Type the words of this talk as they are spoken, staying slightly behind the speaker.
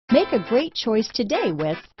Make a great choice today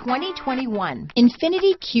with 2021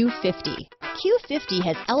 INFINITI Q50. Q50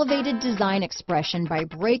 has elevated design expression by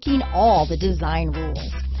breaking all the design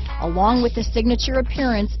rules. Along with the signature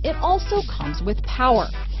appearance, it also comes with power.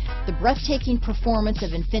 The breathtaking performance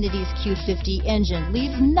of Infiniti's Q50 engine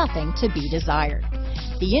leaves nothing to be desired.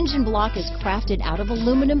 The engine block is crafted out of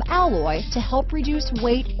aluminum alloy to help reduce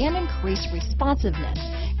weight and increase responsiveness,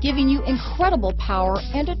 giving you incredible power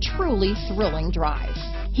and a truly thrilling drive.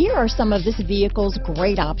 Here are some of this vehicle's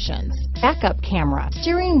great options: backup camera,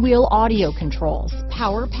 steering wheel audio controls,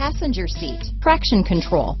 power passenger seat, traction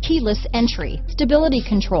control, keyless entry, stability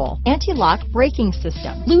control, anti-lock braking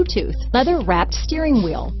system, Bluetooth, leather-wrapped steering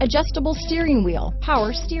wheel, adjustable steering wheel,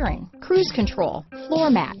 power steering, cruise control, floor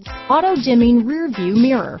mats, auto-dimming rear view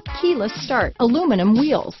mirror, keyless start, aluminum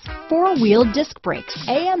wheels, four-wheel disc brakes,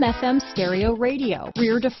 AM/FM stereo radio,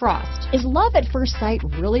 rear defrost. Is love at first sight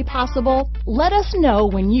really possible? Let us know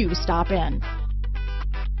when you stop in.